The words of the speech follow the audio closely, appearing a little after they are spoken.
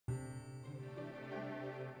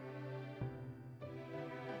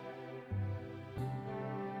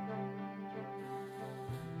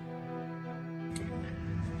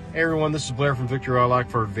Hey everyone, this is Blair from Victory Auto Lock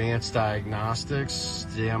for Advanced Diagnostics.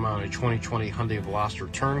 Today I'm on a 2020 Hyundai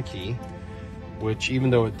Veloster Turnkey, which even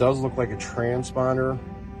though it does look like a transponder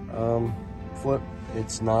flip,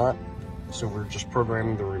 it's not. So we're just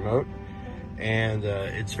programming the remote. And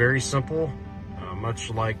it's very simple, much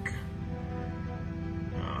like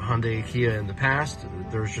Hyundai Kia in the past.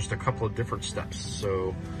 There's just a couple of different steps.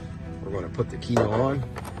 So we're going to put the key on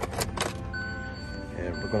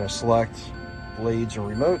and we're going to select blades and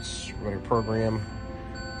remotes. We're going to program.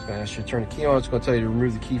 It's going to ask you to turn the key on. It's going to tell you to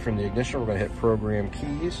remove the key from the ignition. We're going to hit program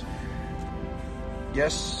keys.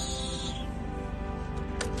 Yes.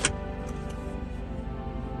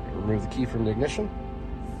 Remove the key from the ignition.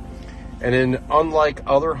 And then, unlike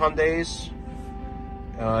other Hyundais,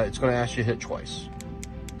 it's going to ask you to hit twice.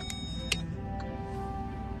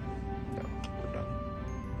 No, we're done.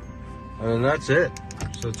 And that's it.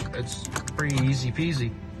 So it's pretty easy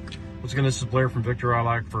peasy. Once again, this is Blair from Victory Auto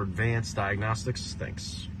Lock for Advanced Diagnostics.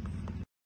 Thanks.